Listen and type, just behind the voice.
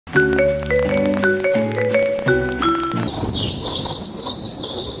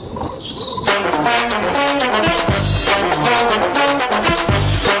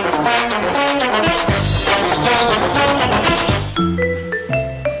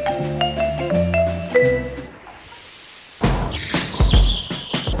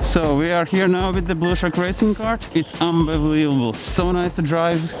So we are here now with the Blue Shark racing kart. It's unbelievable, so nice to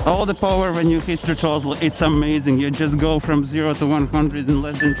drive. All the power when you hit the throttle, it's amazing. You just go from 0 to 100 in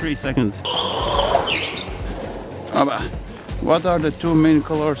less than 3 seconds. What are the two main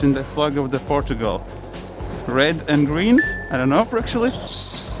colors in the flag of the Portugal? Red and green? I don't know actually.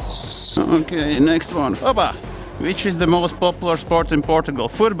 Okay, next one. Which is the most popular sport in Portugal?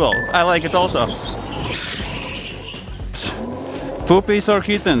 Football. I like it also. Puppies or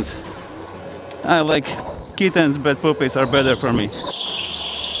kittens? I like kittens, but puppies are better for me.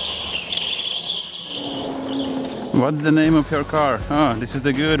 What's the name of your car? Oh, this is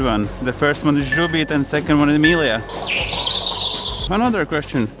the good one. The first one is Jubit and second one is Emilia. Another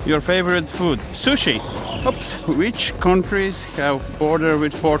question. Your favorite food? Sushi. Which countries have border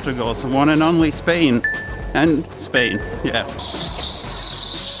with Portugal? So one and only Spain. And Spain, yeah.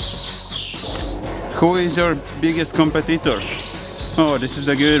 Who is your biggest competitor? Oh, this is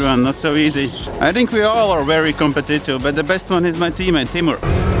the good one, not so easy. I think we all are very competitive, but the best one is my teammate, Timur.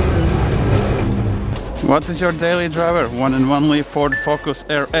 What is your daily driver? One and only Ford Focus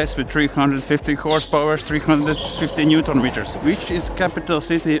RS with 350 horsepower, 350 Newton meters. Which is capital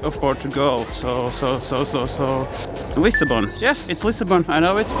city of Portugal? So. Lisbon. Yeah, it's Lisbon, I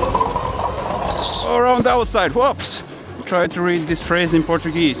know it. Around the outside, whoops! Try to read this phrase in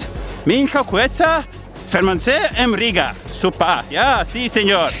Portuguese. Minha cueca permanece em Riga. Super. Yeah, si,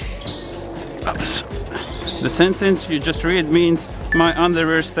 senor. The sentence you just read means my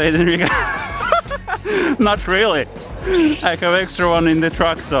underwear stayed in Riga. Not really. I have extra one in the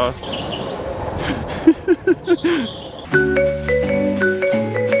truck, so.